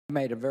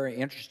made a very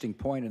interesting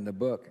point in the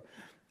book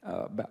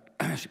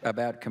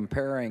about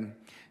comparing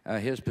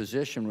his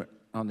position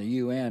on the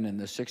UN in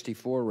the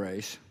 '64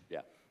 race,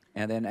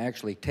 and then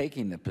actually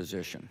taking the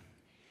position.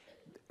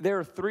 There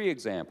are three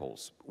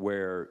examples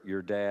where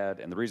your dad,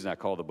 and the reason I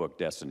call the book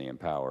Destiny and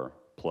Power,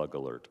 plug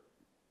alert,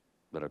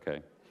 is that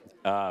okay?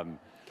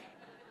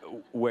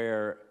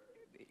 Where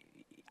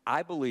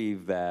I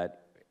believe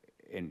that,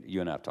 and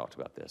you and I have talked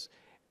about this,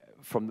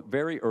 from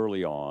very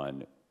early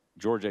on,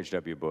 George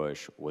H.W.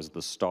 Bush was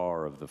the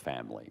star of the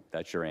family.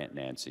 That's your Aunt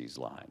Nancy's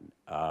line.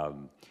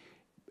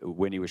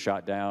 When he was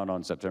shot down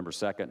on September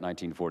 2nd,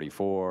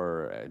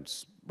 1944, and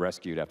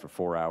rescued after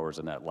 4 hours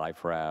in that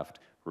life raft,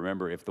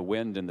 remember, if the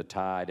wind and the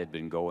tide had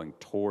been going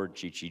toward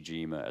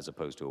Chichijima as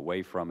opposed to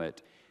away from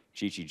it,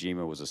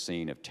 Chichijima was a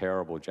scene of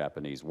terrible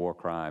Japanese war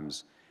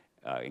crimes,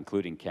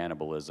 including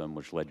cannibalism,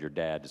 which led your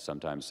dad to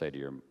sometimes say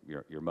to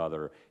your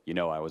mother, you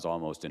know, I was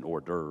almost an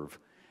hors d'oeuvre.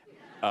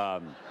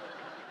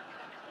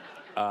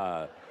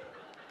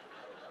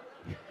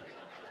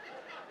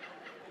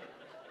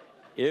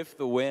 If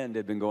the wind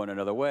had been going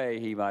another way,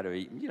 he might have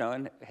eaten, you know,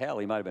 and hell,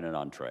 he might have been an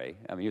entree.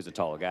 I mean, he was a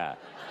tall guy,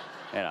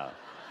 you know.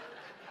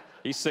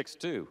 He's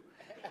 6'2".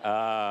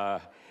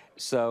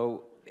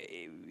 So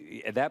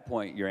at that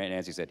point, your Aunt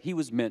Nancy said, he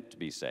was meant to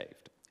be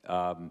saved.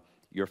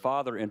 Your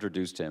father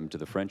introduced him to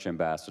the French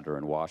ambassador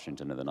in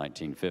Washington in the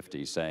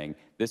 1950s, saying,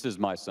 this is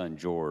my son,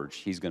 George.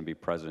 He's going to be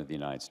president of the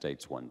United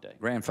States one day.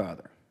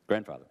 Grandfather,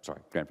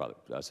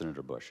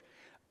 Senator Bush.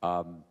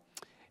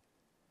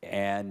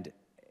 And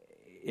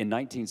in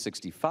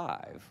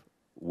 1965,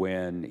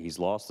 when he's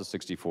lost the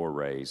 '64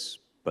 race,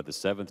 but the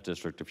 7th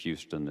District of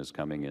Houston is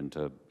coming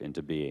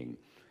into being,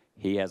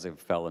 he has a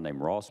fellow named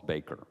Ross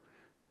Baker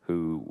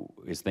who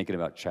is thinking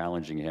about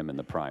challenging him in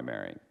the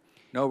primary.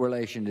 no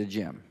relation to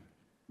Jim.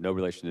 No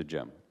relation to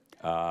Jim.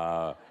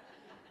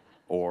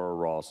 Or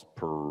Ross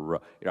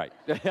Perot. Right.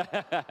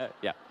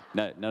 Yeah,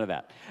 none of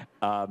that.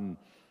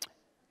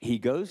 He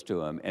goes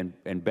to him,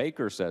 and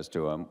Baker says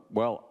to him,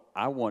 well,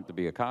 I want to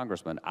be a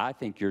congressman. I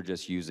think you're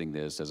just using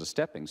this as a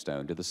stepping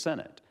stone to the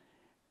Senate.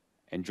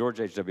 And George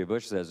H.W.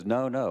 Bush says,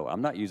 no, no,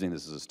 I'm not using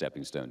this as a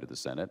stepping stone to the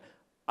Senate.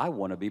 I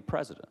want to be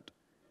president.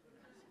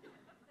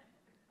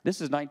 This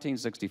is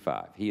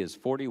 1965. He is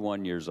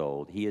 41 years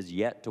old. He has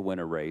yet to win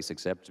a race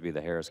except to be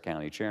the Harris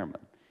County chairman.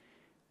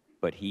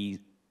 But he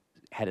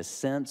had a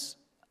sense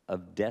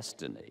of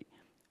destiny,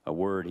 a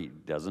word he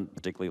doesn't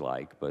particularly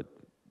like, but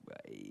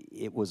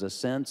it was a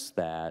sense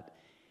that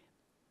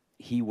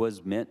he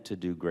was meant to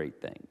do great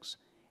things.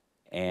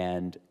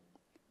 And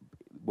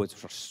what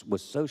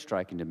was so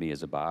striking to me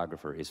as a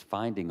biographer is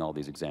finding all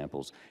these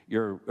examples.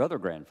 Your other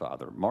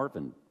grandfather,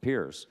 Marvin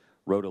Pierce,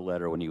 wrote a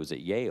letter when he was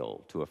at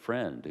Yale to a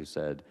friend who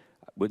said,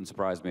 wouldn't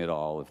surprise me at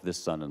all if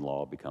this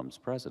son-in-law becomes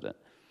president.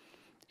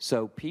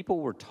 So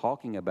people were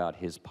talking about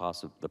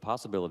the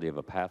possibility of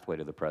a pathway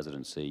to the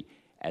presidency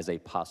as a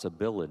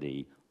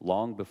possibility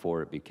long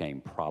before it became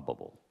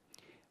probable,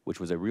 which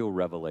was a real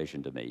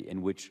revelation to me,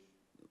 and which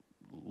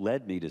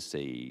led me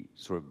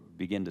to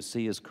begin to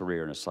see his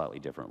career in a slightly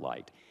different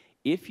light.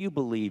 If you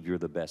believe you're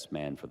the best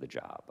man for the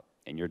job,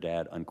 and your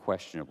dad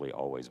unquestionably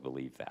always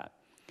believed that,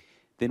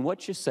 then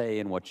what you say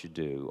and what you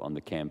do on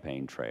the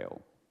campaign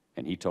trail,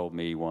 and he told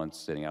me once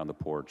sitting out on the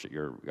porch at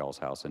y'all's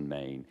house in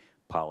Maine,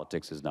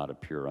 politics is not a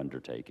pure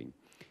undertaking.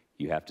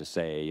 You have to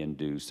say and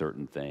do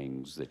certain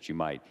things that you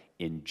might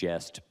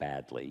ingest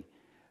badly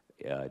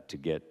to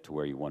get to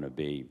where you want to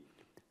be.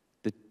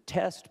 The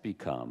test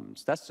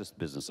becomes, that's just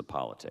business of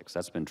politics.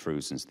 That's been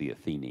true since the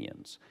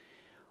Athenians.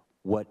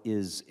 What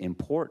is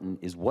important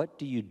is, what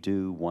do you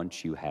do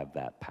once you have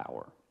that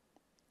power?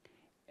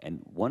 And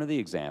one of the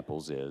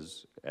examples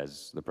is,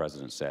 as the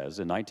president says,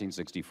 in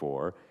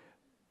 1964,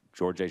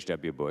 George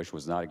H.W. Bush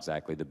was not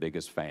exactly the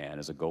biggest fan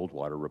as a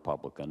Goldwater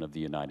Republican of the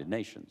United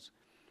Nations.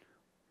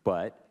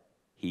 But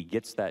he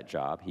gets that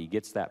job, he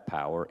gets that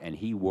power, and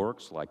he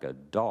works like a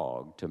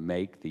dog to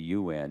make the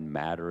UN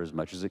matter as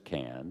much as it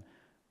can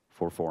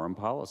for foreign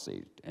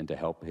policy and to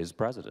help his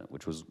president,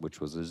 which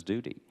was his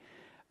duty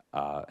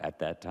at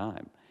that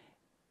time.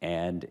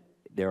 And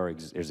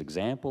there's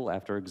example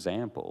after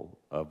example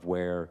of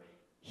where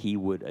he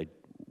would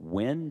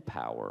win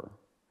power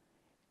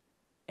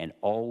and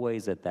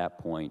always at that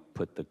point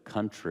put the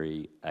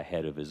country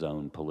ahead of his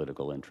own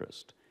political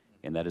interest.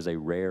 And that is a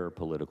rare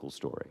political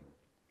story.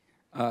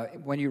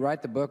 When you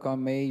write the book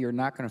on me, you're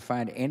not going to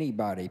find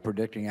anybody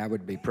predicting I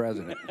would be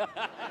president.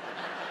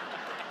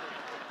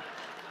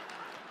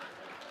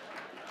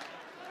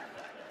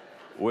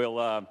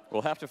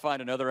 We'll have to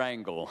find another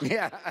angle.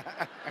 Yeah.